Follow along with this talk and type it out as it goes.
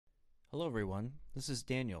Hello, everyone. This is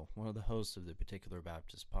Daniel, one of the hosts of the Particular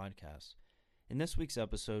Baptist podcast. In this week's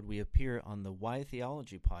episode, we appear on the Why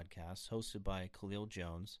Theology podcast, hosted by Khalil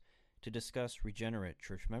Jones, to discuss regenerate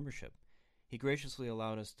church membership. He graciously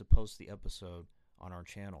allowed us to post the episode on our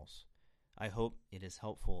channels. I hope it is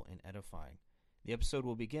helpful and edifying. The episode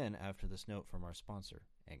will begin after this note from our sponsor,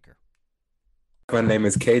 Anchor. My name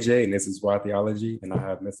is KJ, and this is Why Theology, and I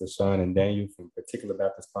have Mr. Sean and Daniel from Particular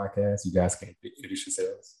Baptist Podcast. You guys can introduce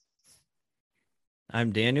yourselves.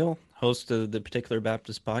 I'm Daniel, host of the Particular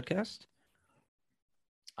Baptist podcast.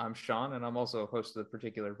 I'm Sean, and I'm also a host of the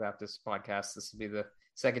Particular Baptist podcast. This will be the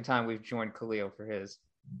second time we've joined Khalil for his.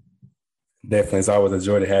 Definitely, it's always a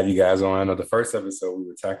joy to have you guys on. I know the first episode we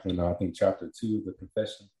were tackling, I think, chapter 2 of the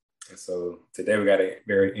confession. And so today we got a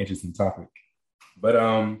very interesting topic. But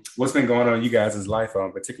what's been going on in you guys' life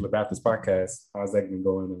on Particular Baptist podcast? How's that been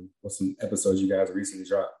going? And what's some episodes you guys recently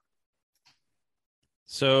dropped?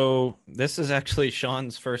 So this is actually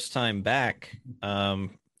Sean's first time back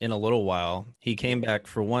in a little while. He came back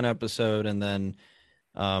for one episode, and then,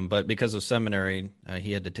 but because of seminary,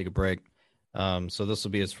 he had to take a break. So this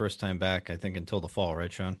will be his first time back, I think, until the fall,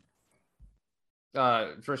 right, Sean?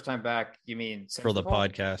 First time back, you mean for the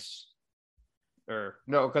podcast? Or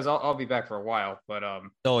no, because I'll be back for a while. But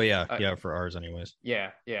for ours, anyways. Yeah.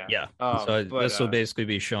 So this will basically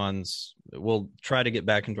be Sean's. We'll try to get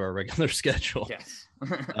back into our regular schedule. Yes.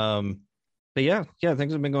 But yeah,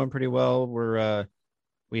 things have been going pretty well.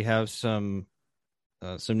 We have some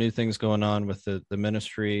new things going on with the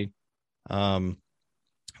ministry.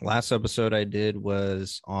 Last episode I did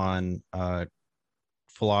was on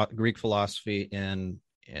Greek philosophy and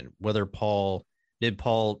whether Paul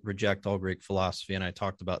reject all Greek philosophy, and I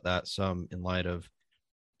talked about that some in light of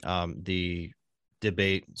the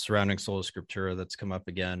debate surrounding sola scriptura that's come up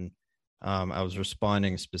again. I was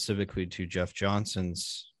responding specifically to Jeff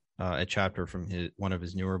Johnson's a chapter from one of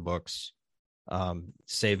his newer books,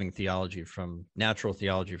 Saving Natural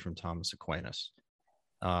Theology from Thomas Aquinas.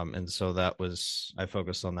 And so I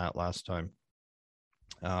focused on that last time.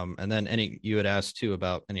 And then you had asked too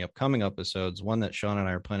about any upcoming episodes. One that Sean and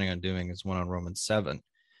I are planning on doing is one on Romans 7.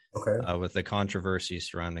 Okay. With the controversy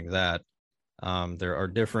surrounding that. There are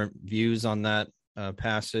different views on that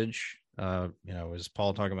passage. Is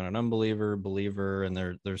Paul talking about an unbeliever, believer, and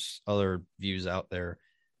there's other views out there.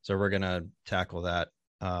 So we're going to tackle that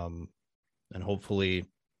and hopefully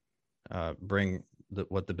bring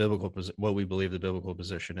what we believe the biblical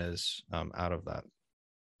position is out of that.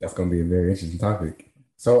 That's going to be a very interesting topic.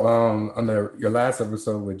 So on your last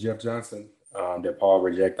episode with Jeff Johnson, did Paul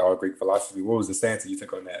reject all Greek philosophy? What was the stance you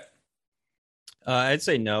took on that? I'd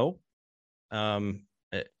say no. And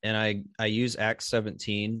I use Acts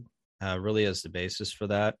 17 really as the basis for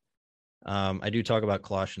that. I do talk about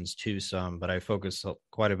Colossians 2 some, but I focus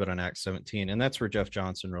quite a bit on Acts 17. And that's where Jeff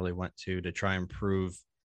Johnson really went to try and prove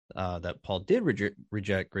that Paul did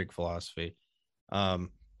reject Greek philosophy.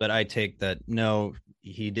 But I take that, no,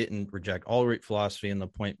 he didn't reject all Greek philosophy, and the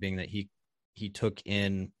point being that he took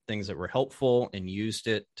in things that were helpful and used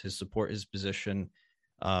it to support his position,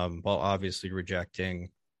 while obviously rejecting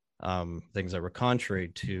things that were contrary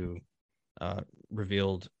to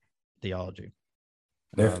revealed theology.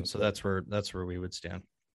 So that's where we would stand.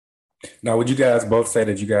 Now, would you guys both say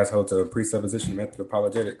that you guys hold to a presupposition method of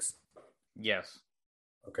apologetics? Yes.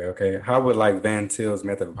 Okay. How would Van Til's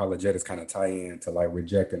method of apologetics kind of tie in to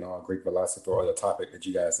rejecting all Greek philosophy or the topic that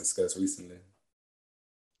you guys discussed recently?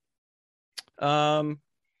 So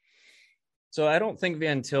I don't think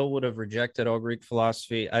Van Til would have rejected all Greek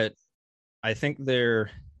philosophy. I think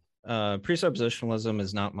their presuppositionalism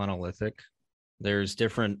is not monolithic. There's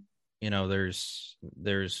different, there's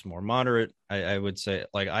more moderate. I would say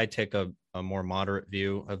I take a more moderate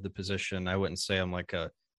view of the position. I wouldn't say I'm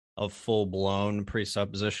a full-blown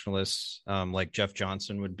presuppositionalist like Jeff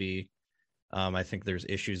Johnson would be. I think there's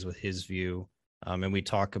issues with his view, and we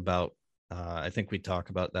talk about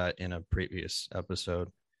that in a previous episode.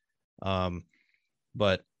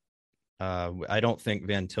 But I don't think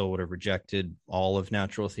Van Til would have rejected all of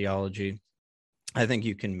natural theology. I think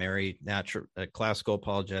you can marry classical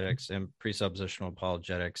apologetics and presuppositional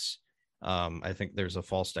apologetics. I think there's a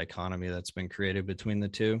false dichotomy that's been created between the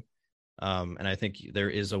two. And I think there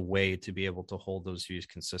is a way to be able to hold those views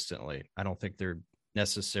consistently. I don't think they're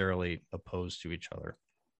necessarily opposed to each other.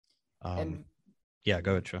 Go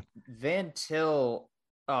ahead, Sean. Van Til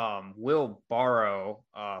will borrow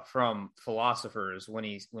from philosophers when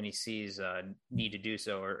he sees need to do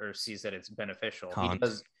so or sees that it's beneficial. Kant.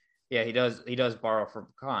 He does borrow from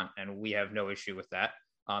Kant, and we have no issue with that.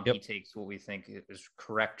 Yep. He takes what we think is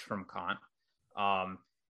correct from Kant.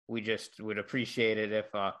 We just would appreciate it if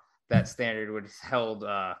that standard was held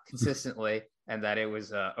consistently, and that it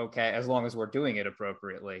was okay, as long as we're doing it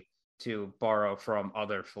appropriately, to borrow from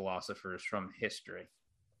other philosophers from history.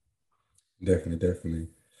 Definitely.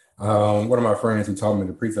 One of my friends who taught me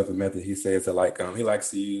the precept method, he says that like he likes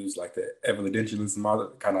to use like the evidentialist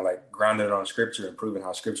model, kind of like grounded it on scripture and proving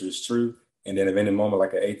how scripture is true. And then if any moment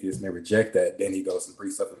like an atheist may reject that, then he goes to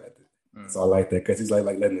precept method. So I like that because he's like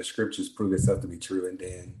letting the scriptures prove itself to be true and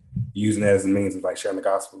then using that as a means of like sharing the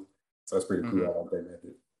gospel. So it's pretty cool. I like that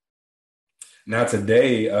method. Now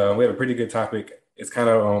today we have a pretty good topic. It's kind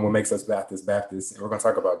of what makes us Baptist, and we're going to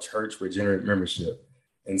talk about church regenerate membership.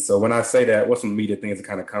 And so when I say that, what's some immediate things that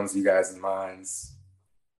kind of comes to you guys' minds?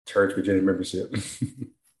 Church regenerate membership.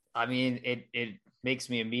 I mean, it makes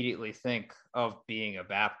me immediately think of being a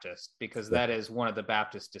Baptist, because that is one of the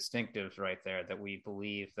Baptist distinctives right there, that we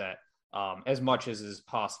believe that as much as is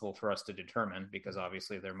possible for us to determine, because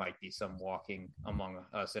obviously there might be some walking among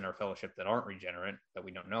us in our fellowship that aren't regenerate that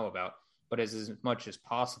we don't know about, but as much as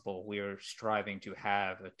possible, we are striving to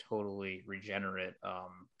have a totally regenerate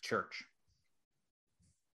church.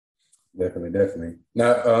 Definitely.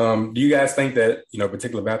 Now, do you guys think that,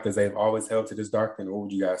 particular Baptists, they've always held to this doctrine? What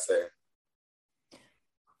would you guys say?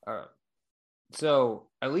 So,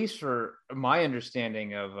 at least for my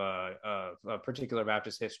understanding of a particular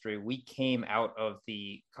Baptist history, we came out of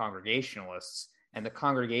the Congregationalists, and the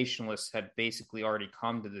Congregationalists had basically already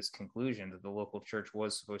come to this conclusion that the local church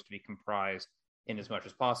was supposed to be comprised, in as much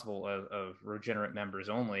as possible, of regenerate members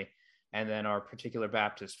only. And then our particular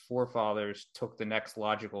Baptist forefathers took the next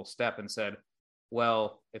logical step and said,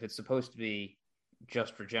 well, if it's supposed to be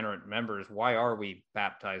just regenerate members, why are we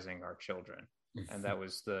baptizing our children? And that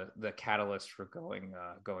was the catalyst for going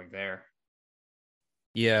there.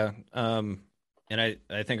 Yeah. And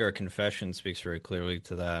I think our confession speaks very clearly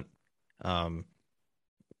to that. And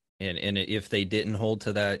if they didn't hold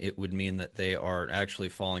to that, it would mean that they are actually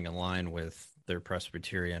falling in line with their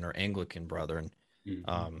Presbyterian or Anglican brethren.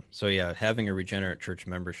 So yeah, having a regenerate church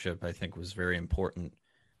membership, I think, was very important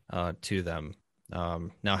to them.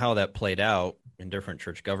 Now, how that played out in different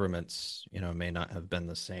church governments, may not have been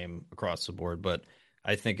the same across the board, but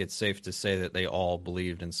I think it's safe to say that they all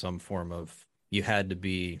believed in some form of, you had to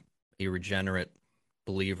be a regenerate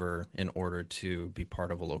believer in order to be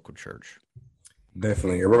part of a local church.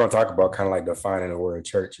 Definitely. And we're going to talk about kind of like defining the word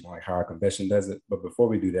church, like how our confession does it. But before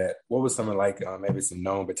we do that, what was something like maybe some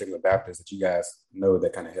known particular Baptists that you guys know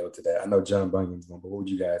that kind of held to that? I know John Bunyan's one, but what would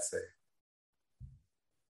you guys say?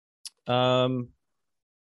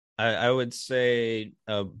 I would say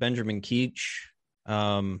Benjamin Keach,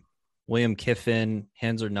 William Kiffin,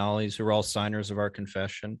 Hanser Knollys, who were all signers of our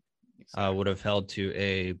confession, would have held to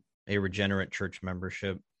a regenerate church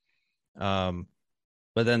membership.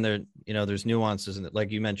 But then there's nuances in it.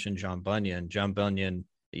 Like you mentioned, John Bunyan,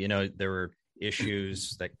 there were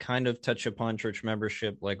issues that kind of touch upon church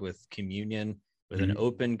membership, like with communion, with an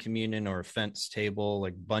open communion or a fence table.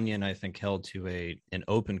 Like Bunyan, I think, held to an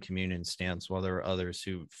open communion stance, while there were others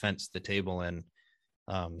who fenced the table in.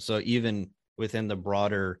 So even within the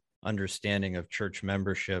broader understanding of church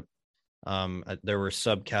membership, there were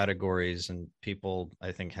subcategories, and people,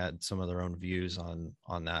 I think, had some of their own views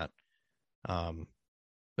on that.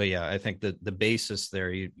 But yeah, I think that the basis there,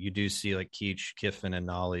 you do see like Keach, Kiffin, and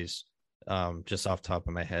Knollys, just off the top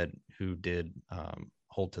of my head, who did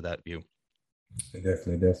hold to that view.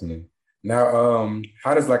 Definitely. Now,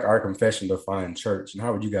 how does like our confession define church, and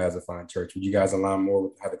how would you guys define church? Would you guys align more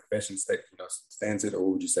with how the confession stands it, or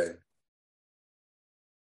what would you say?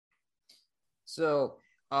 So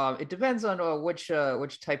it depends on which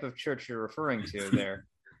type of church you're referring to there.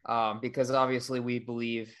 Because obviously we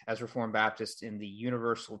believe as Reformed Baptists in the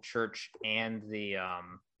universal church and the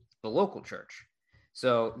local church.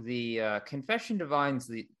 So the confession defines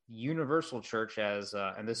the universal church as,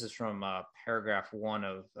 and this is from paragraph 1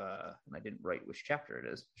 of, and I didn't write which chapter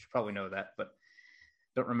it is. I should probably know that, but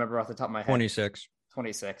don't remember off the top of my head.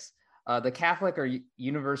 26. The Catholic or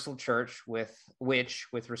universal church, which,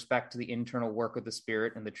 with respect to the internal work of the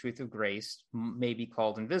Spirit and the truth of grace, may be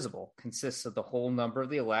called invisible, consists of the whole number of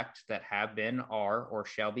the elect that have been, are, or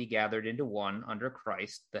shall be gathered into one under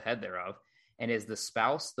Christ, the head thereof, and is the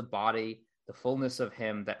spouse, the body, the fullness of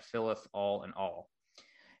him that filleth all in all.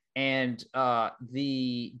 And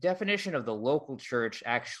the definition of the local church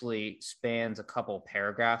actually spans a couple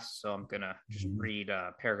paragraphs, so I'm going to just read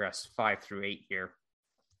paragraphs 5 through 8 here.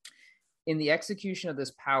 In the execution of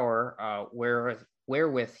this power,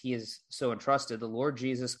 wherewith he is so entrusted, the Lord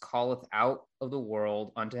Jesus calleth out of the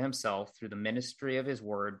world unto himself through the ministry of his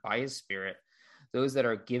word by his Spirit, those that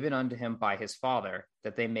are given unto him by his Father,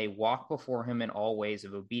 that they may walk before him in all ways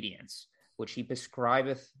of obedience, which he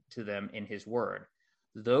prescribeth to them in his word.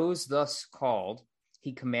 Those thus called,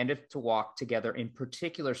 he commandeth to walk together in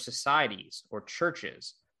particular societies or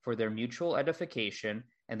churches for their mutual edification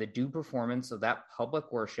and the due performance of that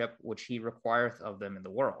public worship which he requireth of them in the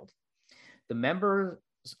world. The members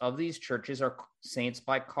of these churches are saints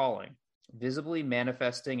by calling, visibly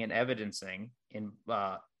manifesting and evidencing in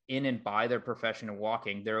and by their profession and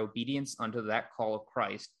walking their obedience unto that call of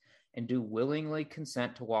Christ, and do willingly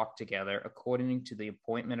consent to walk together according to the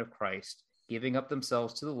appointment of Christ, giving up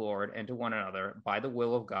themselves to the Lord and to one another by the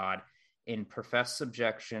will of God, in professed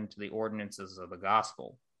subjection to the ordinances of the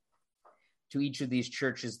gospel. To each of these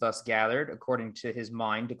churches thus gathered, according to his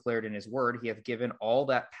mind declared in his word, he hath given all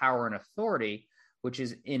that power and authority which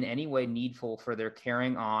is in any way needful for their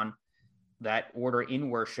carrying on that order in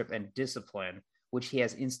worship and discipline, which he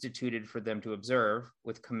has instituted for them to observe,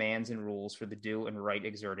 with commands and rules for the due and right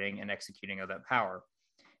exerting and executing of that power.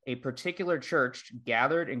 A particular church,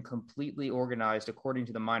 gathered and completely organized according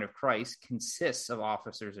to the mind of Christ, consists of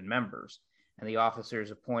officers and members, and the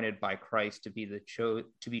officers appointed by Christ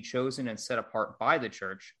to be chosen and set apart by the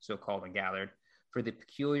church, so called and gathered, for the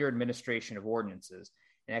peculiar administration of ordinances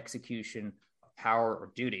and execution of power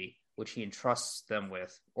or duty, which he entrusts them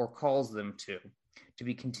with or calls them to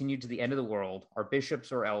be continued to the end of the world, are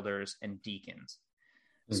bishops or elders and deacons.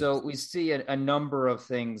 So we see a number of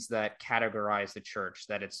things that categorize the church,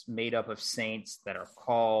 that it's made up of saints that are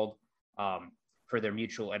called for their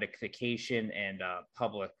mutual edification and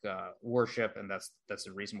public worship, and that's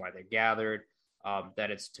the reason why they're gathered, that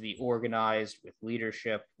it's to be organized with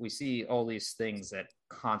leadership. We see all these things that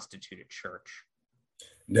constitute a church.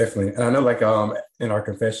 Definitely. And I know, like, in our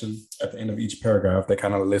confession, at the end of each paragraph, they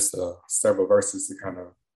kind of list several verses to kind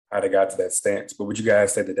of how they got to that stance. But would you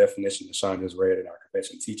guys say the definition that Sean just read in our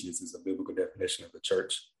confession teaches is a biblical definition of the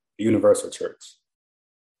church, the universal church?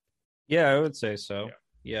 Yeah, I would say so.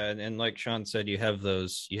 Yeah. And like Sean said, you have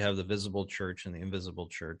the visible church and the invisible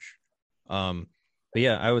church. But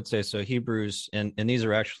yeah, I would say so. Hebrews, and these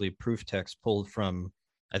are actually proof texts pulled from,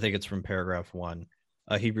 I think it's from paragraph 1,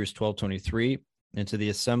 Hebrews 12:23. And to the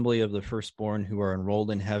assembly of the firstborn who are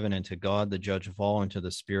enrolled in heaven, and to God, the judge of all, and to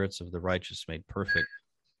the spirits of the righteous made perfect.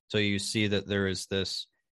 So you see that there is this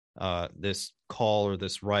call or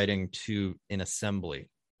this writing to an assembly,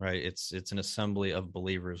 right? It's an assembly of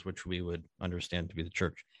believers, which we would understand to be the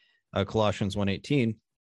church. Colossians 1:18,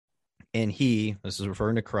 and he, this is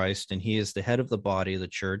referring to Christ, and he is the head of the body, the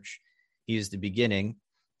church. He is the beginning,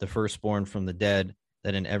 the firstborn from the dead,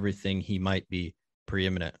 that in everything he might be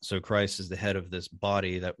preeminent. So Christ is the head of this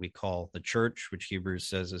body that we call the church, which Hebrews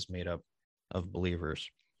says is made up of believers.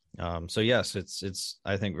 So yes, it's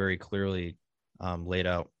I think very clearly laid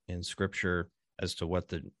out in Scripture as to what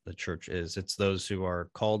the church is. It's those who are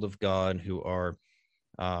called of God, who are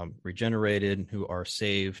regenerated, who are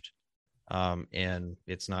saved, and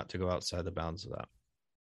it's not to go outside the bounds of that.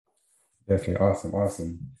 Definitely.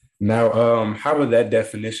 Awesome. Now, how would that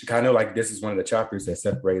definition, kind of like this is one of the chapters that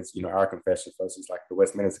separates, our confession versus like the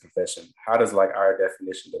Westminster Confession. How does like our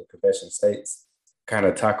definition of the confession states kind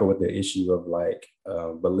of tackle with the issue of like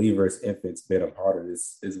believers, infants being a part of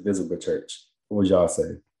this visible church? What would y'all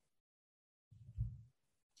say?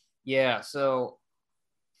 Yeah, so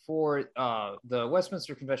for the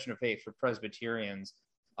Westminster Confession of Faith for Presbyterians,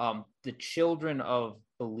 the children of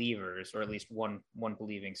believers, or at least one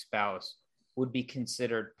believing spouse, would be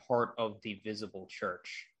considered part of the visible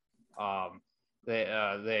church.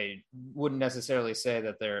 They wouldn't necessarily say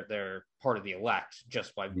that they're part of the elect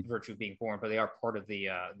just by virtue of being born, but they are part of the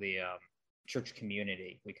church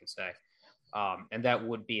community, we could say. And that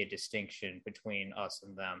would be a distinction between us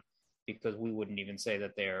and them, because we wouldn't even say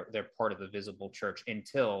that they're part of the visible church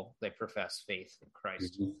until they profess faith in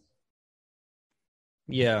Christ. Mm-hmm.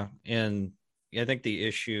 Yeah, and I think the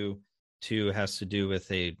issue too has to do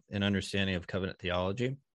with an understanding of covenant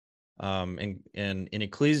theology. And in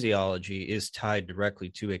ecclesiology is tied directly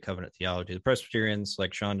to a covenant theology. The Presbyterians,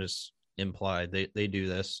 like Sean just implied, they do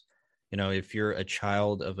this. If you're a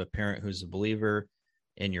child of a parent who's a believer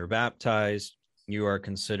and you're baptized, you are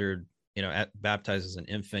considered, baptized as an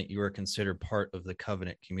infant, you are considered part of the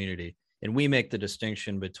covenant community. And we make the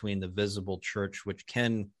distinction between the visible church, which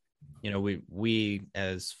can, we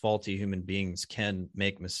as faulty human beings can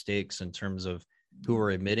make mistakes in terms of who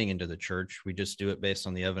are admitting into the church. We just do it based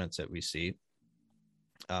on the evidence that we see.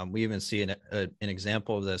 We even see an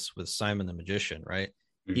example of this with Simon the magician, right?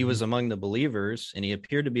 Mm-hmm. He was among the believers and he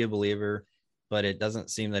appeared to be a believer, but it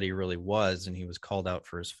doesn't seem that he really was, and he was called out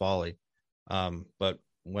for his folly. But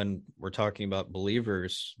when we're talking about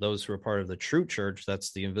believers, those who are part of the true church,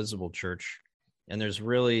 that's the invisible church. And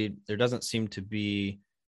there doesn't seem to be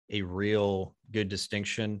a real good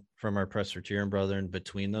distinction from our Presbyterian brethren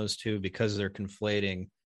between those two, because they're conflating.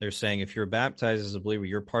 They're saying if you're baptized as a believer,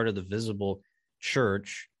 you're part of the visible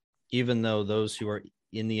church, even though those who are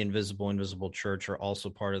in the invisible church are also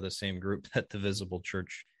part of the same group that the visible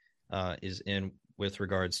church is in with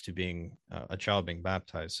regards to being a child being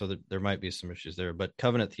baptized. So there might be some issues there, but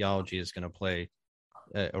covenant theology is going to play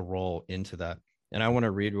a role into that. And I want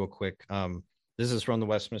to read real quick. This is from the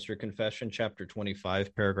Westminster Confession, chapter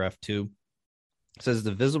 25, paragraph 2. It says,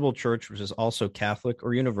 the visible church, which is also Catholic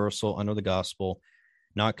or universal under the gospel,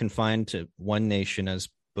 not confined to one nation as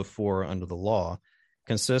before under the law,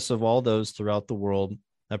 consists of all those throughout the world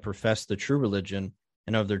that profess the true religion,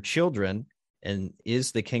 and of their children, and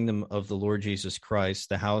is the kingdom of the Lord Jesus Christ,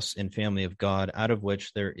 the house and family of God, out of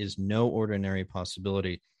which there is no ordinary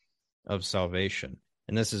possibility of salvation.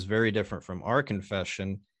 And this is very different from our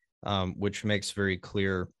confession, which makes very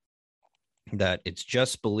clear that it's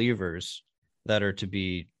just believers that are to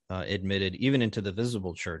be admitted even into the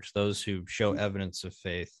visible church, those who show evidence of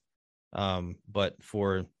faith. But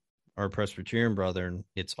for our Presbyterian brethren,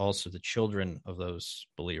 it's also the children of those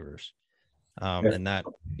believers. And that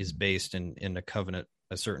is based in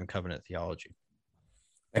a certain covenant theology.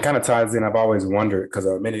 It kind of ties in. I've always wondered, because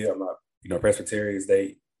many of my, Presbyterians,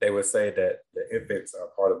 they would say that the infants are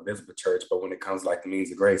part of the visible church, but when it comes like the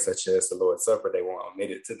means of grace, such as the Lord's Supper, they won't admit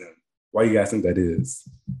it to them. Why do you guys think that is?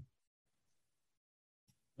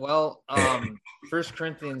 Well, 1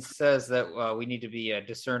 Corinthians says that we need to be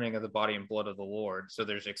discerning of the body and blood of the Lord. So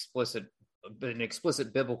there's an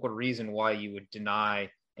explicit biblical reason why you would deny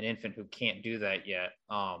an infant who can't do that yet.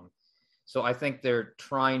 So I think they're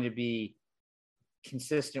trying to be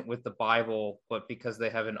consistent with the Bible, but because they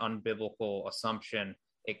have an unbiblical assumption,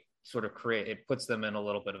 it sort of puts them in a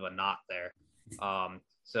little bit of a knot there.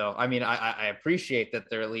 So, I mean, I appreciate that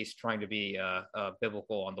they're at least trying to be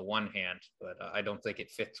biblical on the one hand, but I don't think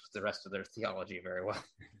it fits with the rest of their theology very well.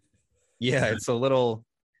 Yeah, it's a little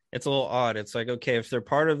odd. It's like, okay, if they're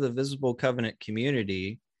part of the visible covenant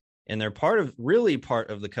community and they're part of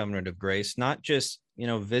the covenant of grace, not just,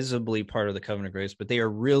 visibly part of the covenant of grace, but they are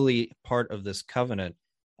really part of this covenant,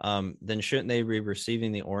 then shouldn't they be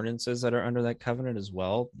receiving the ordinances that are under that covenant as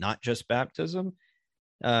well, not just baptism?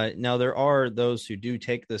 Now, there are those who do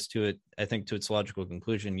take this to its logical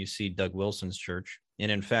conclusion. You see Doug Wilson's church.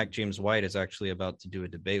 And in fact, James White is actually about to do a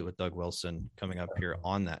debate with Doug Wilson coming up here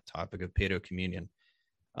on that topic of paedo-communion.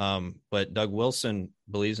 But Doug Wilson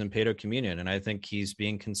believes in paedo-communion, and I think he's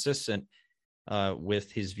being consistent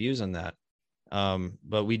with his views on that.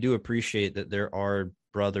 But we do appreciate that there are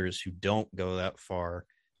brothers who don't go that far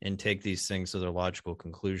and take these things to their logical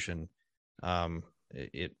conclusion.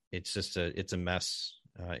 It's a mess.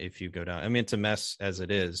 If you go down, I mean, it's a mess as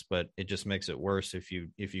it is, but it just makes it worse if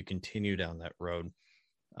you continue down that road.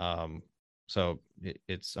 So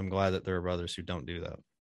I'm glad that there are brothers who don't do that.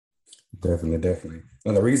 Definitely.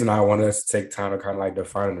 And the reason I want us to take time to kind of like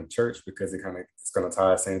define the church, because it's going to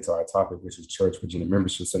tie us into our topic, which is church Virginia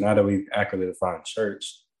membership. So now that we've accurately defined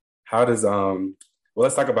church, how does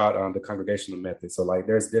let's talk about the congregational method. So like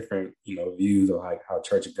there's different views of like how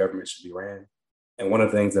church and government should be ran. And one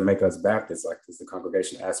of the things that make us Baptists is the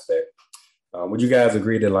congregation aspect. Would you guys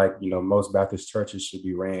agree that most Baptist churches should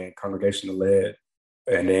be ran congregational led,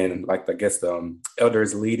 and then the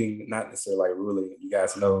elders leading, not necessarily like ruling? You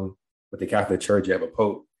guys know with the Catholic Church, you have a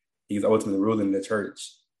pope. He's ultimately ruling the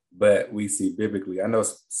church, but we see biblically. I know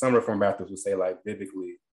some Reformed Baptists would say like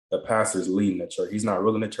biblically, the pastor's leading the church. He's not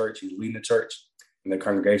ruling the church; he's leading the church, and the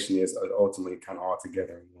congregation is ultimately kind of all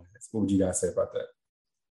together. What would you guys say about that?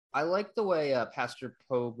 I like the way Pastor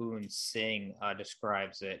Po Boon Singh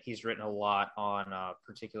describes it. He's written a lot on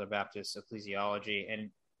particular Baptist ecclesiology, and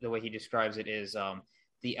the way he describes it is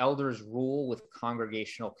the elders rule with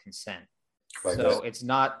congregational consent. It's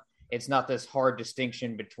not this hard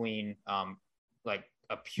distinction between like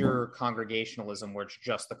a pure congregationalism where it's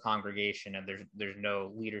just the congregation and there's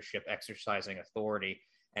no leadership exercising authority,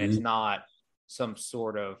 and it's not some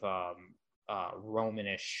sort of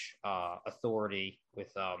Romanish authority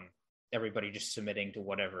with everybody just submitting to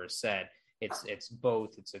whatever is said. It's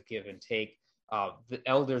both. It's a give and take. The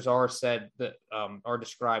elders are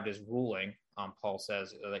described as ruling. Paul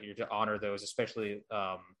says that you're to honor those, especially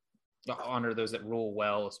honor those that rule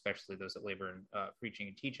well, especially those that labor in preaching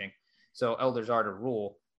and teaching. So elders are to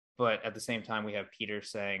rule, but at the same time, we have Peter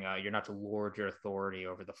saying you're not to lord your authority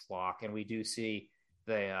over the flock, and we do see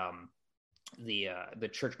the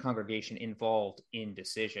church congregation involved in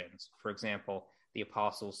decisions. For example, the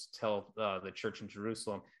apostles tell the church in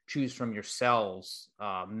Jerusalem, choose from yourselves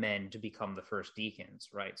men to become the first deacons,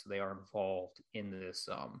 right? So they are involved in this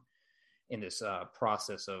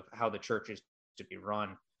process of how the church is to be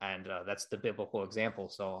run. And that's the biblical example.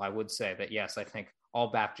 So I would say that, yes, I think all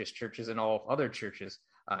Baptist churches and all other churches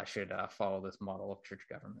should follow this model of church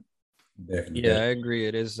government. Definitely. Yeah, I agree.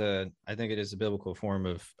 I think it is a biblical form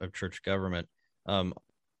of church government.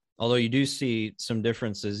 Although you do see some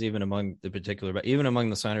differences even among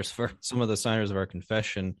the signers for some of the signers of our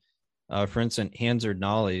confession. For instance, Hansard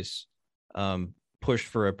Knollys pushed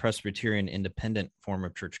for a Presbyterian independent form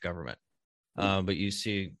of church government. But you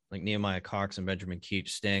see like Nehemiah Cox and Benjamin Keach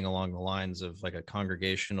staying along the lines of like a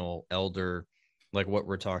congregational elder, like what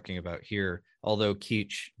we're talking about here. Although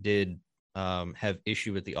Keach did have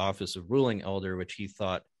issue with the office of ruling elder, which he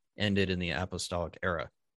thought ended in the apostolic era.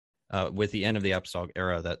 With the end of the apostolic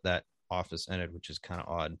era, that office ended, which is kind of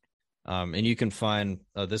odd. And you can find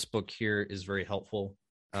this book here is very helpful.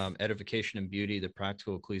 Edification and Beauty, the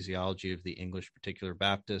Practical Ecclesiology of the English Particular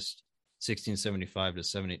Baptist, 1675 to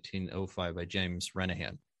 1705 by James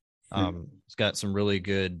Renahan. It's got some really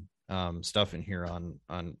good stuff in here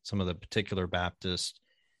on some of the particular Baptist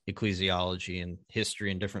ecclesiology and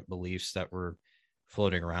history and different beliefs that were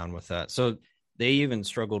floating around with that. So they even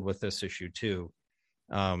struggled with this issue too.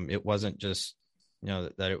 It wasn't just,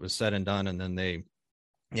 that it was said and done and then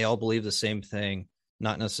they all believe the same thing.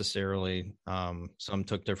 Not necessarily. Some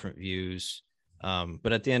took different views.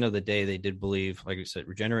 But at the end of the day, they did believe, like I said,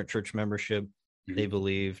 regenerate church membership. Mm-hmm. They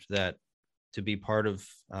believed that to be part of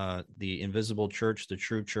the invisible church, the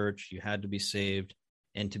true church, you had to be saved.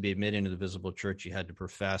 And to be admitted into the visible church, you had to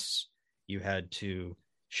profess, you had to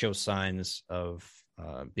show signs of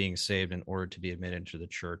being saved in order to be admitted into the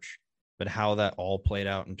church. But how that all played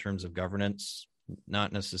out in terms of governance,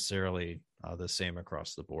 not necessarily the same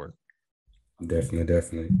across the board.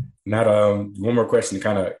 Definitely. Now, one more question to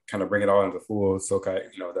kind of bring it all into full, so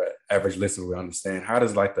the average listener will understand. How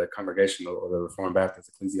does like the congregational or the Reformed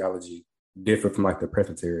Baptist ecclesiology differ from like the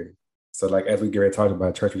Presbyterian? So, like as we get ready to talk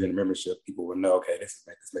about church regenerate membership, people will know, okay, this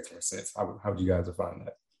makes more sense. How would you guys define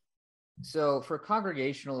that? So, for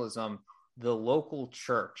congregationalism, the local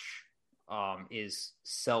church is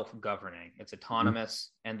self-governing. It's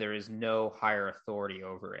autonomous, and there is no higher authority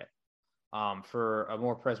over it. For a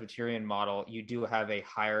more Presbyterian model, you do have a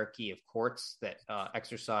hierarchy of courts that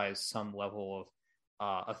exercise some level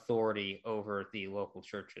of authority over the local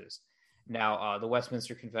churches. Now, the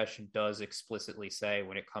Westminster Confession does explicitly say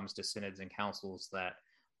when it comes to synods and councils that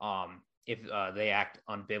if they act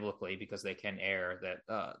unbiblically because they can err,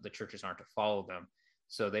 that the churches aren't to follow them.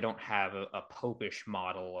 So they don't have a popish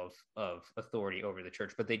model of authority over the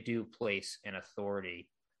church, but they do place an authority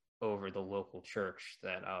over the local church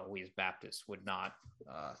that we as Baptists would not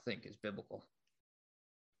think is biblical.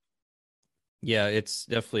 Yeah, it's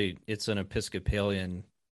an Episcopalian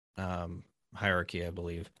hierarchy, I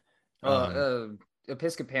believe.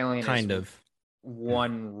 Episcopalian kind is of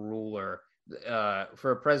one ruler.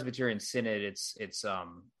 For a Presbyterian synod, it's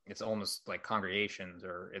almost like congregations,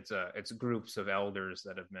 or it's groups of elders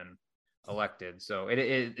that have been elected. So it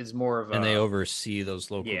is more of and they oversee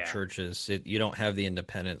those local churches. You don't have the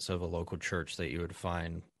independence of a local church that you would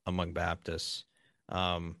find among Baptists.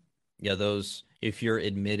 Those, if you're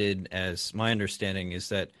admitted, as my understanding is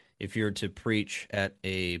that if you're to preach at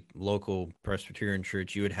a local Presbyterian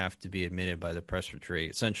church, you would have to be admitted by the presbytery.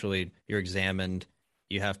 Essentially, you're examined.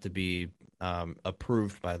 You have to be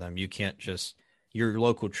approved by them. You can't just, your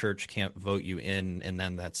local church can't vote you in and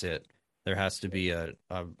then that's it. There has to be a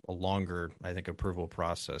longer, I think, approval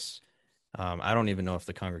process. I don't even know if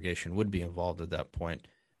the congregation would be involved at that point.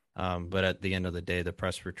 But at the end of the day, the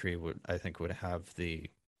presbytery would have the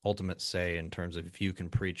ultimate say in terms of if you can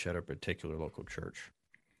preach at a particular local church.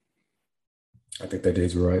 I think that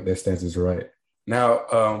is right. That stance is right.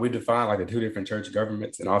 Now, we define like the two different church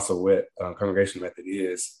governments and also what congregational method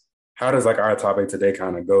is. How does like our topic today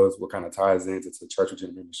kind of goes, what kind of ties into church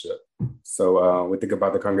regenerate membership? So we think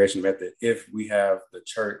about the congregational method. If we have the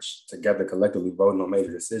church together collectively voting on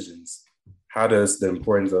major decisions, how does the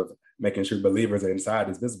importance of making sure believers are inside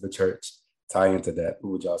this visible church tie into that?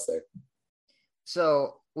 What would y'all say?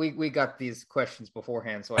 So we got these questions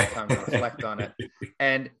beforehand, so I had time to reflect on it.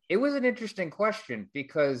 And it was an interesting question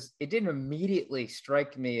because it didn't immediately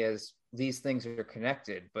strike me as these things are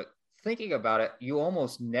connected, but thinking about it, you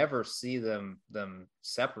almost never see them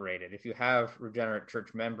separated. If you have regenerate church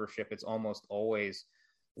membership, it's almost always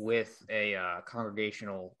with a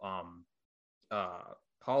congregational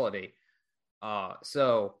polity.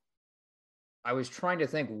 So I was trying to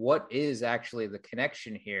think what is actually the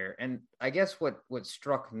connection here. And I guess what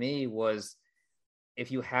struck me was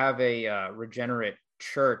if you have a regenerate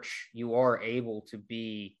church, you are able to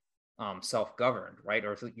be self-governed, right?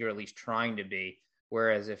 Or you're at least trying to be.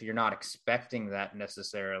 Whereas if you're not expecting that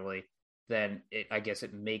necessarily, then I guess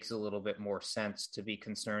it makes a little bit more sense to be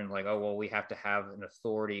concerned like, oh, well, we have to have an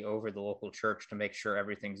authority over the local church to make sure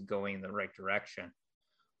everything's going in the right direction.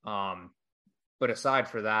 But aside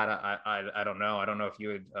for that, I don't know. I don't know if you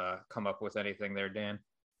would come up with anything there, Dan.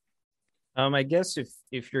 I guess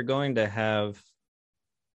if you're going to have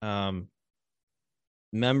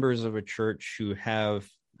members of a church who have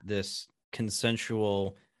this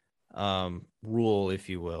consensual rule, if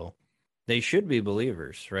you will, they should be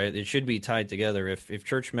believers, right? It should be tied together. If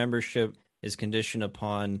church membership is conditioned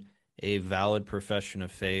upon a valid profession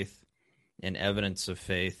of faith and evidence of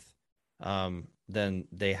faith, then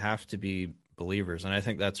they have to be believers. And I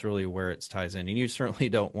think that's really where it ties in. And you certainly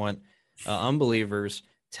don't want unbelievers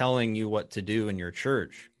telling you what to do in your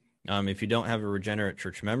church. If you don't have a regenerate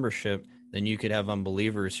church membership, then you could have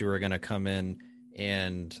unbelievers who are going to come in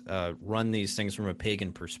and run these things from a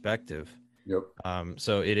pagan perspective. Yep.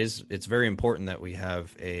 So it's very important that we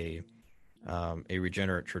have a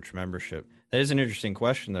regenerate church membership. That is an interesting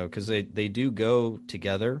question, though, because they do go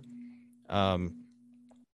together.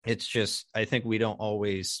 It's just, I think we don't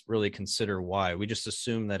always really consider why. We just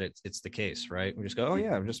assume that it's the case, right? We just go, oh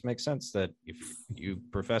yeah, it just makes sense that if you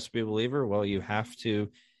profess to be a believer, well, you have to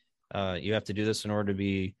do this in order to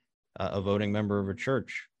be a voting member of a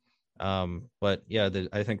church. But yeah,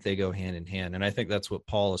 I think they go hand in hand. And I think that's what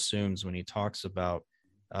Paul assumes when he talks about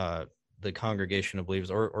the congregation of believers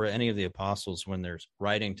or any of the apostles when they're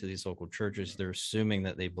writing to these local churches. They're assuming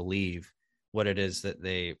that they believe what it is that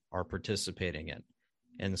they are participating in.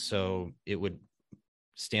 And so it would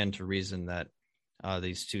stand to reason that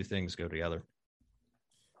these two things go together.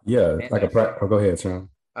 Yeah, like go ahead, Sean.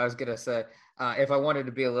 I was gonna say, if I wanted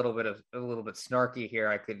to be a little bit snarky here,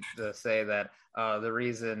 I could say that the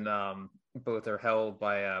reason both are held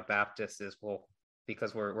by Baptists is, well,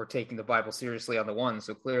 because we're taking the Bible seriously on the one,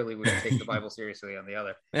 so clearly we would take the Bible seriously on the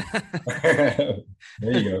other.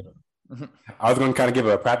 There you go. I was going to kind of give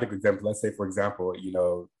a practical example. Let's say, for example,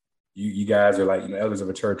 you guys are like elders of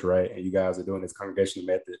a church, right? And you guys are doing this congregational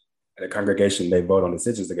method. And the congregation, they vote on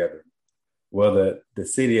decisions together. Well, the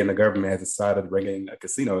city and the government has decided to bring in a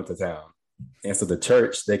casino into town. And so the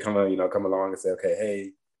church, they come along and say, okay,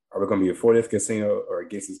 hey, are we going to be for this casino or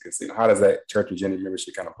against this casino? How does that church regenerate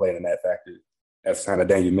membership kind of play in that factor? That's kind of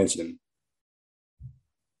Dan you mentioned.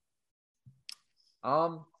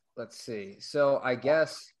 Let's see. So I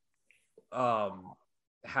guess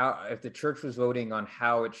how if the church was voting on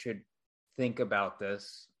how it should think about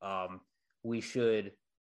this, we should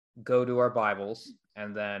go to our Bibles,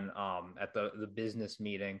 and then at the business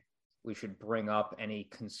meeting, we should bring up any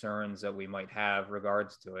concerns that we might have in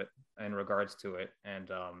regards to it, and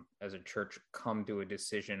as a church come to a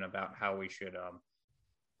decision about how we should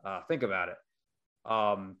think about it.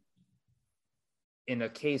 In a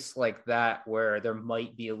case like that, where there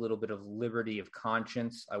might be a little bit of liberty of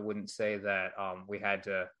conscience, I wouldn't say that we had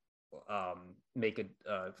to make a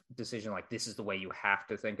decision like this is the way you have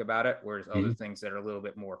to think about it. Whereas other things that are a little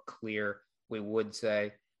bit more clear, we would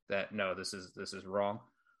say that no, this is wrong.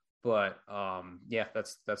 But yeah,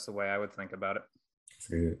 that's the way I would think about it. That's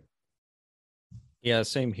good. Yeah,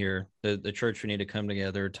 same here. The church would need to come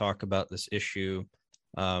together, talk about this issue.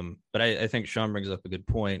 But I think Sean brings up a good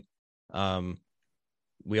point.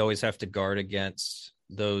 We always have to guard against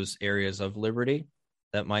those areas of liberty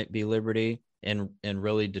that might be liberty, and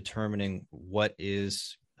really determining what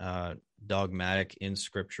is dogmatic in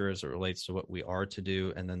Scripture as it relates to what we are to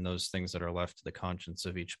do, and then those things that are left to the conscience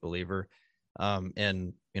of each believer.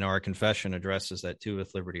 And our confession addresses that too,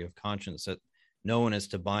 with liberty of conscience, that no one is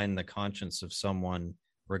to bind the conscience of someone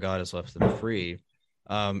where God has left them free.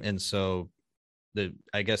 And so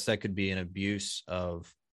I guess that could be an abuse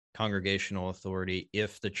of congregational authority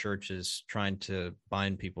if the church is trying to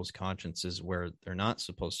bind people's consciences where they're not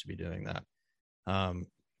supposed to be doing that.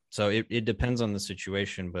 So it depends on the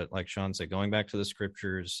situation, but like Sean said, going back to the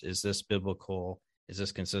Scriptures, is this biblical? Is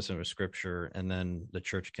this consistent with Scripture? And then the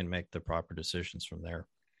church can make the proper decisions from there.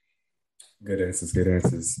 Good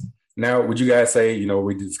answers. Now, would you guys say,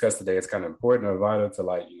 we discussed today, it's kind of important or vital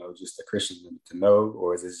to just a Christian to know,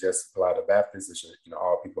 or is it just apply to Baptists? Or should,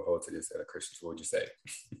 all people hold to this as a Christian? What would you say?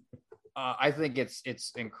 I think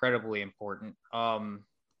it's incredibly important. And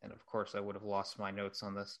of course, I would have lost my notes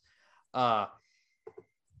on this. But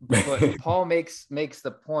Paul makes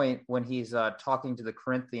the point when he's talking to the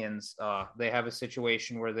Corinthians. They have a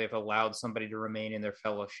situation where they've allowed somebody to remain in their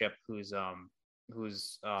fellowship who's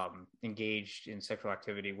engaged in sexual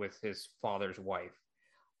activity with his father's wife,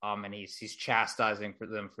 and he's chastising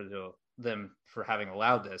them for having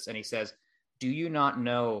allowed this. And he says, "Do you not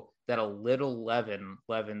know that a little leaven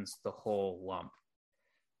leavens the whole lump?"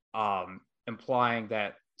 implying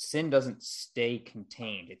that sin doesn't stay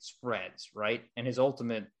contained; it spreads, right? And his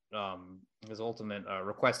ultimate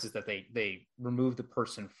request is that they remove the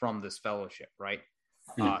person from this fellowship, right?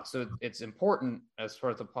 So it's important, as far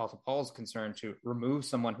as the Apostle Paul is concerned, to remove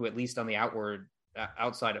someone who, at least on the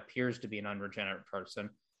outside, appears to be an unregenerate person.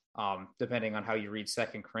 Depending on how you read 2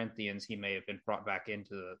 Corinthians, he may have been brought back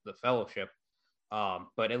into the fellowship.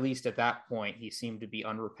 But at least at that point, he seemed to be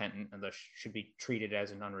unrepentant and thus should be treated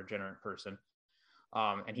as an unregenerate person.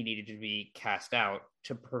 And he needed to be cast out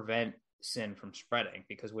to prevent sin from spreading.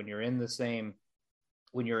 Because when you're in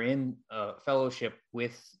a fellowship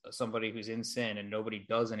with somebody who's in sin and nobody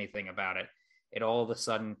does anything about it, it all of a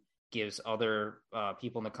sudden gives other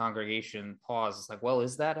people in the congregation pause. It's like, well,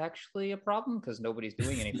 is that actually a problem? Because nobody's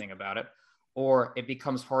doing anything about it. Or it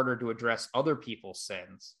becomes harder to address other people's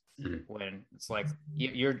sins when it's like,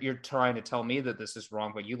 you're trying to tell me that this is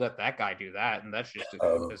wrong, but you let that guy do that. And that's just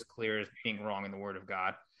as clear as being wrong in the Word of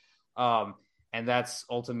God. And that's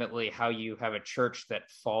ultimately how you have a church that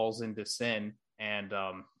falls into sin. And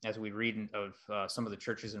as we read of some of the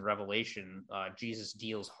churches in Revelation, Jesus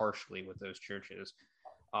deals harshly with those churches.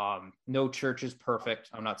 No church is perfect.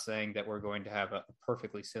 I'm not saying that we're going to have a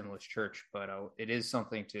perfectly sinless church, but it is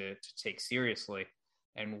something to take seriously.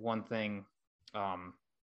 And one thing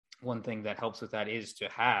that helps with that is to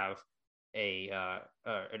have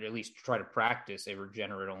at least try to practice a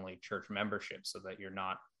regenerate only church membership, so that you're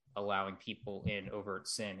not allowing people in overt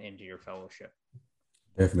sin into your fellowship.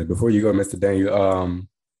 Definitely. Before you go, Mr. Daniel,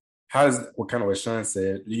 what Sean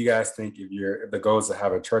said, do you guys think if the goal is to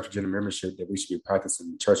have a church regenerate membership, that we should be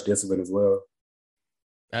practicing church discipline as well?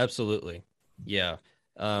 Absolutely. Yeah.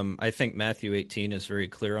 I think Matthew 18 is very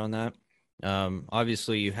clear on that.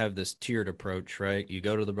 Obviously, you have this tiered approach, right? You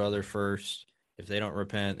go to the brother first. If they don't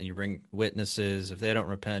repent, then you bring witnesses. If they don't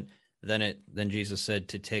repent, then Jesus said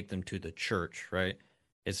to take them to the church, right?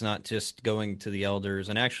 It's not just going to the elders.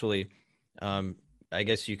 And actually, I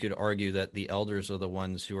guess you could argue that the elders are the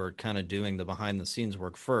ones who are kind of doing the behind the scenes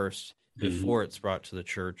work first before it's brought to the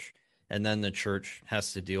church. And then the church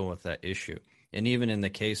has to deal with that issue. And even in the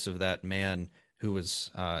case of that man who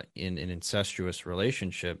was in an incestuous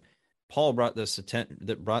relationship, Paul brought this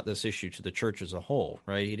issue to the church as a whole,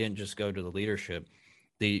 right? He didn't just go to the leadership.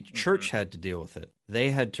 The church had to deal with it.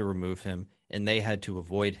 They had to remove him, and they had to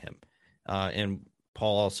avoid him. And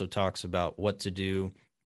Paul also talks about what to do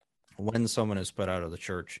when someone is put out of the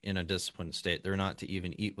church in a disciplined state. They're not to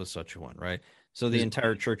even eat with such a one, right? So the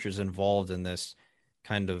entire church is involved in this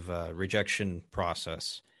kind of rejection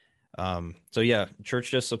process. So yeah,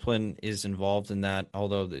 church discipline is involved in that,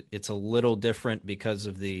 although it's a little different because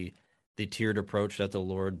of the tiered approach that the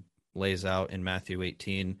Lord lays out in Matthew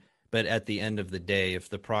 18. But at the end of the day, if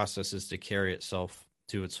the process is to carry itself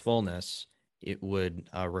to its fullness, it would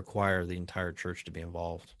require the entire church to be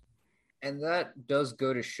involved. And that does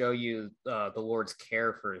go to show you the Lord's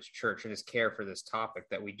care for his church and his care for this topic,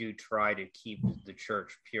 that we do try to keep the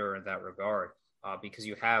church pure in that regard, because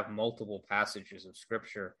you have multiple passages of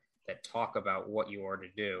scripture that talk about what you are to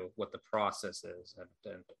do, what the process is,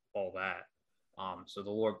 and all that. So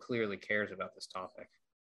the Lord clearly cares about this topic.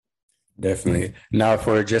 Definitely. Now,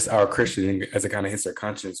 for just our Christian, as it kind of hits our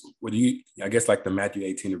conscience, would you, I guess, like the Matthew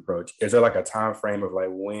 18 approach, is there like a time frame of like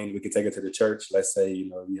when we could take it to the church? Let's say,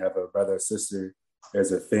 you have a brother or sister,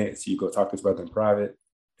 there's a offense, you go talk to this brother in private,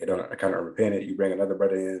 they don't kind of repent it, you bring another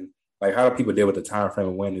brother in. Like, how do people deal with the time frame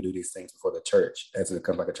of when to do these things before the church, as it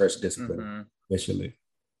becomes like a church discipline, officially?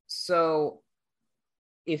 So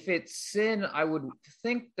if it's sin, I would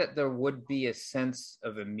think that there would be a sense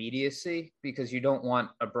of immediacy, because you don't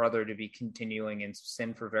want a brother to be continuing in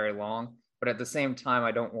sin for very long. But at the same time,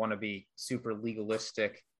 I don't want to be super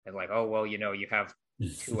legalistic and like, oh, well, you have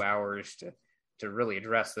 2 hours to really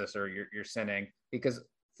address this, or you're sinning, because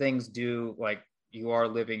things do, like, you are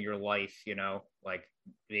living your life, like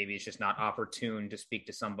maybe it's just not opportune to speak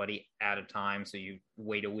to somebody at a time. So you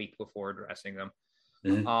wait a week before addressing them.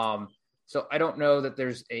 So I don't know that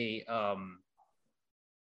there's a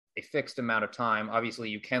fixed amount of time. Obviously,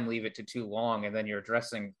 you can leave it to too long, and then you're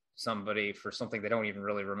addressing somebody for something they don't even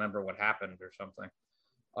really remember what happened or something.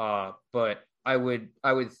 But I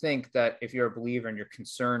would think that if you're a believer and you're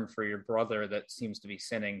concerned for your brother that seems to be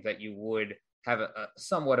sinning, that you would have a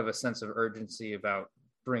somewhat of a sense of urgency about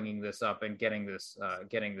bringing this up and getting this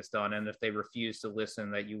done. And if they refuse to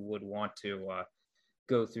listen, that you would want to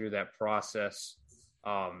go through that process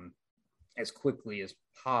as quickly as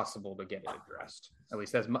possible to get it addressed. At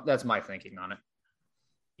least that's my thinking on it.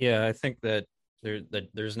 Yeah, I think that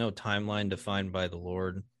there's no timeline defined by the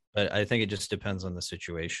Lord, but I think it just depends on the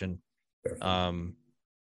situation.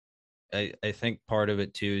 I think part of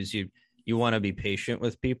it too is you want to be patient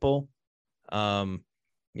with people.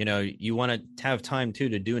 You want to have time too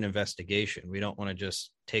to do an investigation. We don't want to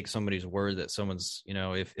just take somebody's word that someone's,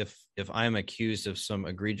 if I'm accused of some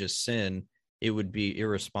egregious sin, it would be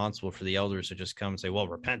irresponsible for the elders to just come and say, well,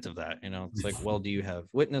 repent of that. It's like, well, do you have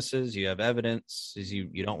witnesses? You have evidence?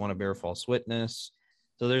 You don't want to bear false witness.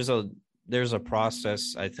 So there's a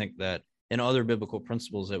process, I think, that and other biblical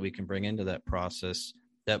principles that we can bring into that process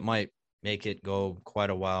that might make it go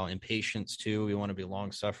quite a while. And patience too. We want to be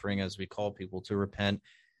long suffering as we call people to repent.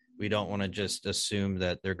 We don't want to just assume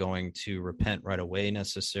that they're going to repent right away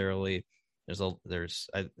necessarily. I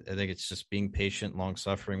think it's just being patient, long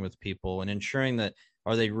suffering with people and ensuring that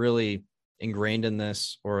are they really ingrained in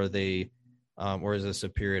this, or are they, or is this a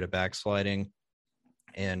period of backsliding?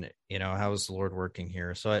 And, how is the Lord working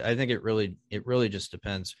here? So I think it really just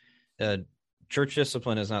depends. Church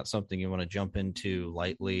discipline is not something you want to jump into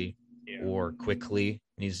lightly or quickly.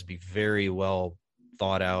 It needs to be very well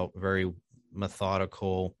thought out, very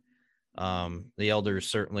methodical. The elders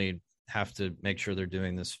certainly have to make sure they're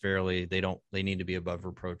doing this fairly. They need to be above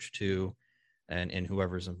reproach too, and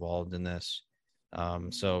whoever's involved in this.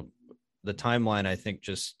 So the timeline, I think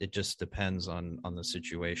it just depends on the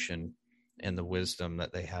situation and the wisdom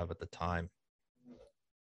that they have at the time.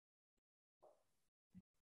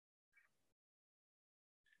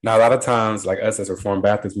 Now, a lot of times, like us as Reformed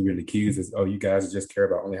Baptists, we've been accused as, oh, you guys just care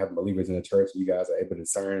about only having believers in the church. You guys are able to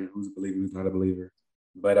discern who's a believer, who's not a believer.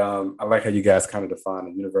 But I like how you guys kind of define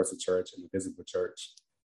the universal church and the visible church.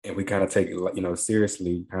 And we kind of take it,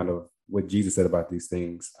 seriously, kind of what Jesus said about these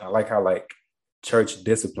things. I like how, church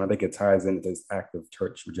discipline, I think it ties into this act of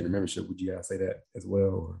church regenerative membership. Would you guys say that as well?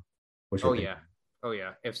 Or what's your opinion? Oh,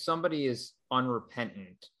 yeah. If somebody is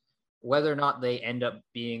unrepentant, whether or not they end up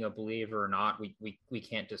being a believer or not, we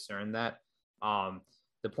can't discern that.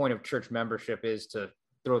 The point of church membership is to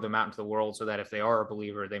throw them out into the world so that if they are a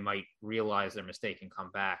believer, they might realize their mistake and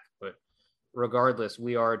come back. But regardless,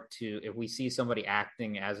 if we see somebody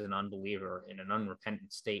acting as an unbeliever in an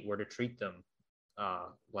unrepentant state, we're to treat them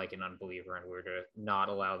like an unbeliever, and we're to not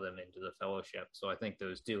allow them into the fellowship. So I think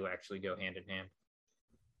those do actually go hand in hand.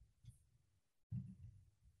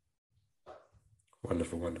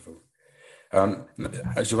 Wonderful. I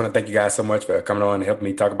just want to thank you guys so much for coming on and helping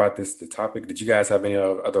me talk about the topic. Did you guys have any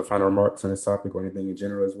other final remarks on this topic or anything in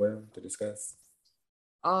general as well to discuss?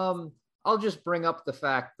 I'll just bring up the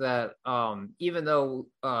fact that even though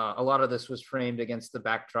a lot of this was framed against the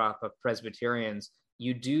backdrop of Presbyterians,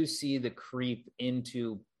 you do see the creep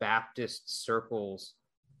into Baptist circles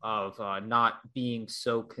of not being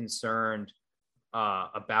so concerned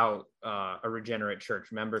about a regenerate church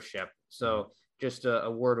membership. So just a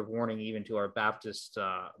word of warning, even to our Baptist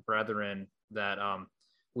brethren, that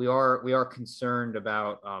we are concerned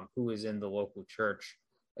about who is in the local church.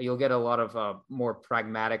 You'll get a lot of more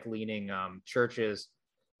pragmatic leaning churches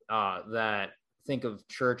that think of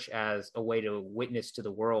church as a way to witness to the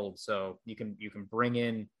world. So you can bring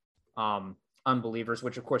in unbelievers,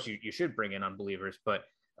 which of course you should bring in unbelievers, but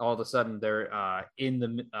all of a sudden they're in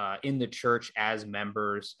the church as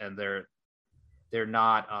members, and they're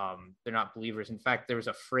not believers. In fact, there was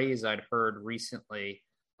a phrase I'd heard recently,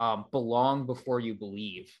 belong before you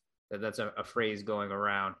believe. That's a phrase going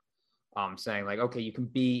around saying okay, you can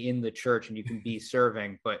be in the church and you can be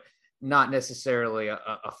serving, but not necessarily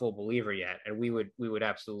a full believer yet. And we would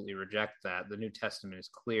absolutely reject that. The New Testament is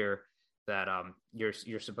clear that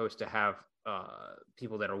you're supposed to have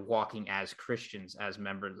people that are walking as Christians, as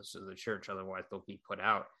members of the church, otherwise they'll be put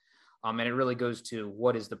out. And it really goes to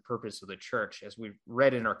what is the purpose of the church. As we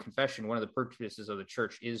read in our confession, one of the purposes of the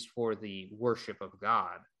church is for the worship of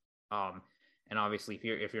God. And obviously,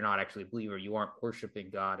 if you're not actually a believer, you aren't worshiping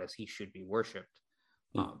God as he should be worshipped.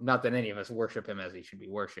 Not that any of us worship him as he should be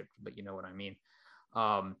worshipped, but you know what I mean.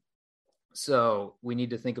 So we need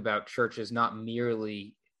to think about church as not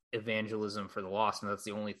merely evangelism for the lost, and that's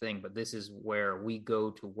the only thing, but this is where we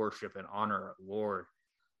go to worship and honor our Lord.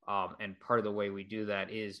 And part of the way we do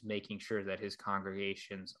that is making sure that his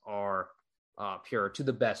congregations are pure to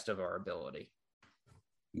the best of our ability.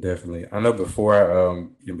 Definitely. I know before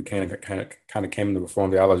I became kind of came in the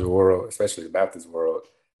Reformed theology world, especially the Baptist world,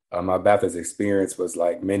 my Baptist experience was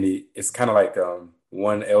it's kind of like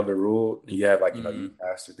one elder rule. You have youth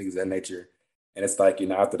pastor, things of that nature. And it's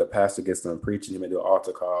after the pastor gets done preaching, you may do an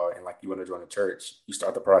altar call, and you want to join the church, you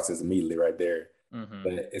start the process immediately right there. Mm-hmm.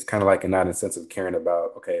 But it's kind of not in a sense of caring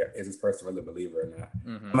about, okay, is this person really a believer or not?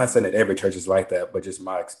 Mm-hmm. I'm not saying that every church is like that, but just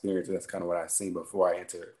my experience, that's kind of what I've seen before I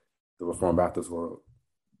entered the Reformed Baptist world.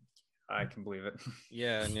 I can believe it.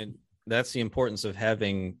 Yeah, and that's the importance of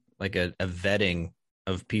having a vetting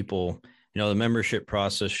of people. The membership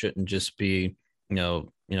process shouldn't just be,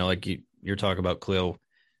 like you're talking about, Cleo,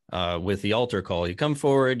 with the altar call. You come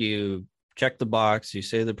forward, you check the box, you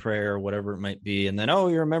say the prayer, whatever it might be, and then, oh,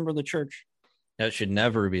 you're a member of the church. That should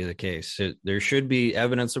never be the case. There should be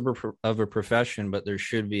evidence of a profession, but there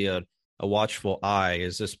should be a watchful eye.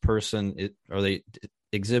 Is this person, are they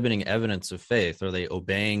exhibiting evidence of faith? Are they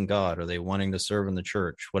obeying God? Are they wanting to serve in the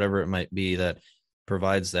church? Whatever it might be that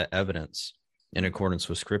provides that evidence in accordance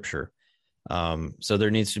with Scripture. So there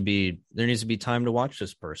needs to be time to watch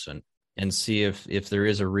this person and see if there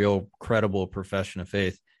is a real credible profession of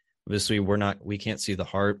faith. Obviously, we can't see the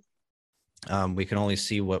heart. We can only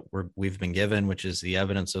see what we've been given, which is the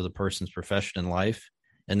evidence of the person's profession in life,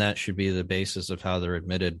 and that should be the basis of how they're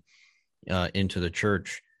admitted into the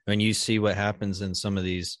church. When you see what happens in some of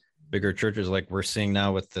these bigger churches, like we're seeing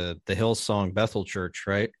now with the Hillsong Bethel Church,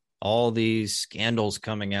 right? All these scandals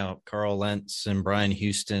coming out, Carl Lentz and Brian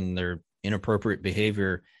Houston, their inappropriate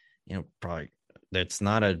behavior, probably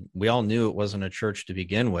we all knew it wasn't a church to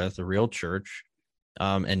begin with, a real church.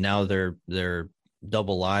 And now their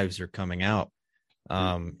double lives are coming out.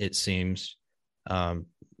 It seems. And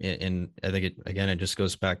I think it just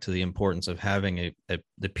goes back to the importance of having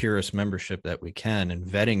the purest membership that we can, and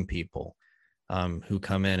vetting people who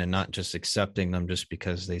come in, and not just accepting them just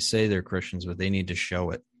because they say they're Christians, but they need to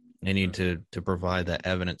show it. They need to provide that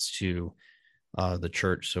evidence to the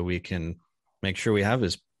church, so we can make sure we have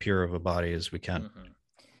as pure of a body as we can. Mm-hmm.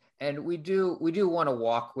 And we do want to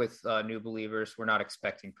walk with new believers. We're not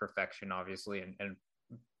expecting perfection, obviously, and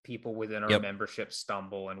people within our membership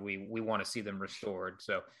stumble, and we want to see them restored.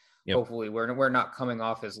 So hopefully we're not coming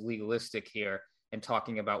off as legalistic here and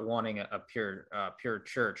talking about wanting a pure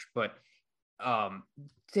church, but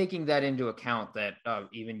taking that into account, that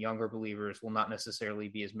even younger believers will not necessarily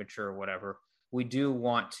be as mature or whatever. We do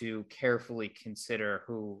want to carefully consider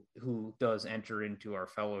who does enter into our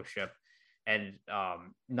fellowship, and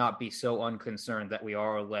not be so unconcerned that we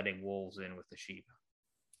are letting wolves in with the sheep.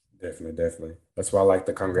 Definitely. That's why I like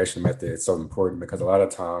the congregational method. It's so important, because a lot of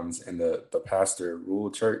times in the pastor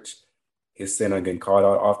ruled church, his sin are getting called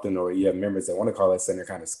out often, or you have members that want to call that sin, they're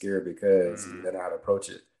kind of scared because they don't know how to approach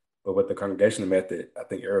it. But with the congregational method, I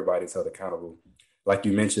think everybody's held accountable. Like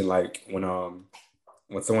you mentioned, like when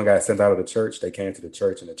someone got sent out of the church, they came to the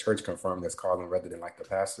church and the church confirmed that's calling rather than like the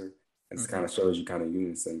pastor. And this kind of shows you kind of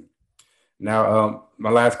unison. Now, my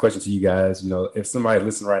last question to you guys, if somebody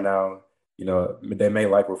listening right now, they may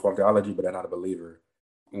like Reformed theology, but they're not a believer.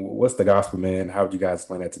 What's the gospel, man? How would you guys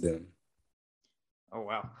explain that to them? Oh,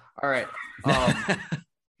 wow. All right.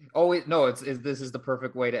 This is the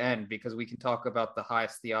perfect way to end, because we can talk about the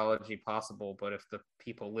highest theology possible, but if the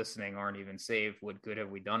people listening aren't even saved, what good have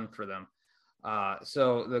we done for them?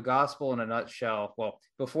 So the gospel in a nutshell, well,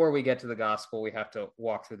 before we get to the gospel, we have to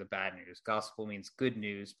walk through the bad news. Gospel means good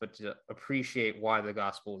news, but to appreciate why the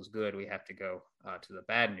gospel is good, we have to go to the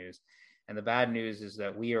bad news. And the bad news is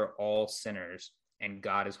that we are all sinners, and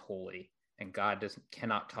God is holy, and God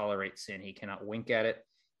cannot tolerate sin. He cannot wink at it.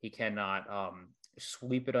 He cannot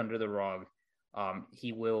sweep it under the rug.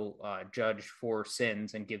 He will judge for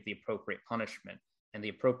sins and give the appropriate punishment. And the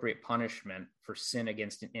appropriate punishment for sin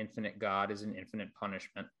against an infinite God is an infinite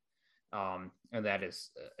punishment, and that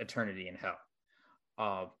is eternity in hell.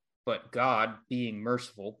 But God, being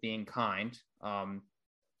merciful, being kind,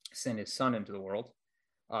 sent his Son into the world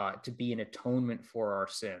to be an atonement for our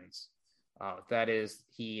sins. That is,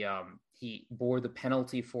 he bore the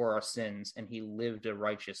penalty for our sins, and he lived a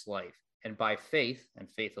righteous life. And by faith, and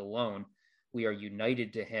faith alone, we are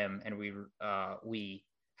united to him, and we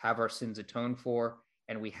have our sins atoned for,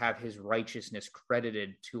 and we have his righteousness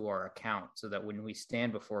credited to our account, so that when we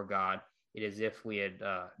stand before God, it is as if we had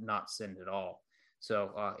not sinned at all.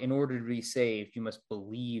 So in order to be saved, you must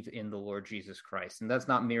believe in the Lord Jesus Christ. And that's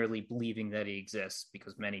not merely believing that he exists,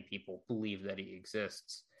 because many people believe that he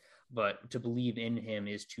exists. But to believe in him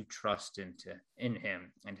is to trust in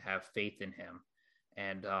him and have faith in him,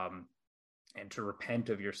 and to repent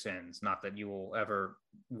of your sins. Not that you will ever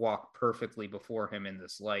walk perfectly before him in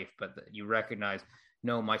this life, but that you recognize,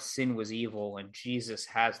 no, my sin was evil, and Jesus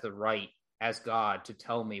has the right as God to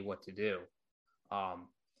tell me what to do.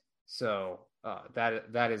 So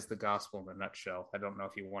that is the gospel in a nutshell. I don't know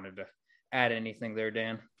if you wanted to add anything there,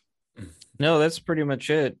 Dan. No, that's pretty much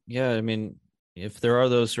it. Yeah, I mean, if there are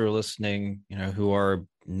those who are listening, who are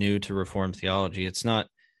new to Reformed theology, it's not.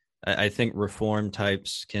 I think Reformed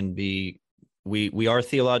types can be. We are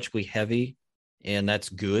theologically heavy, and that's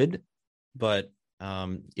good. But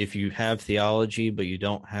if you have theology but you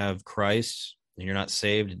don't have Christ and you're not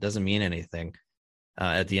saved, it doesn't mean anything.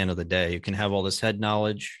 At the end of the day, you can have all this head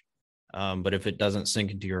knowledge, But if it doesn't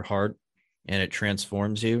sink into your heart and it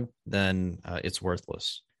transforms you, then it's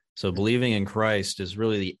worthless. So believing in Christ is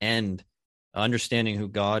really the end. Understanding who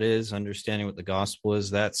God is, understanding what the gospel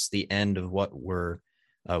is, that's the end of what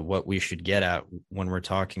we should get at when we're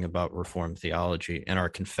talking about Reformed theology and our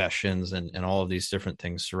confessions and all of these different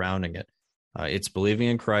things surrounding it. It's believing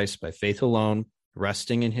in Christ by faith alone,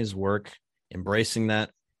 resting in his work, embracing that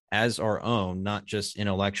as our own, not just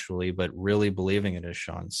intellectually, but really believing it, as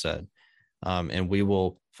Sean said. And we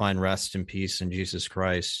will find rest and peace in Jesus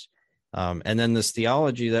Christ. And then this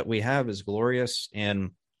theology that we have is glorious,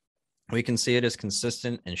 and we can see it as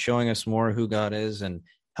consistent and showing us more who God is and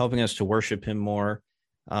helping us to worship him more.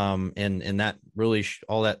 And that really,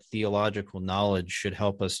 all that theological knowledge should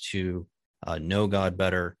help us to know God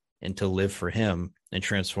better and to live for him and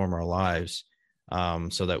transform our lives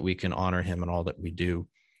so that we can honor him in all that we do.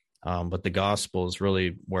 But the gospel is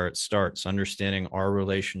really where it starts, understanding our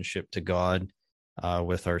relationship to God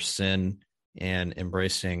with our sin and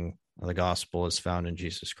embracing the gospel as found in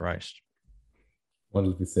Jesus Christ.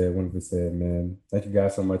 Wonderfully said, man. Thank you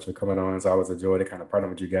guys so much for coming on. It's always a joy to kind of partner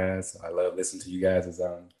with you guys. I love listening to you guys'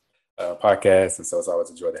 podcast, and so it's always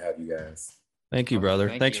a joy to have you guys. Thank you,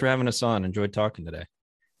 brother. Thanks for having us on. Enjoyed talking today.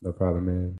 No problem, man.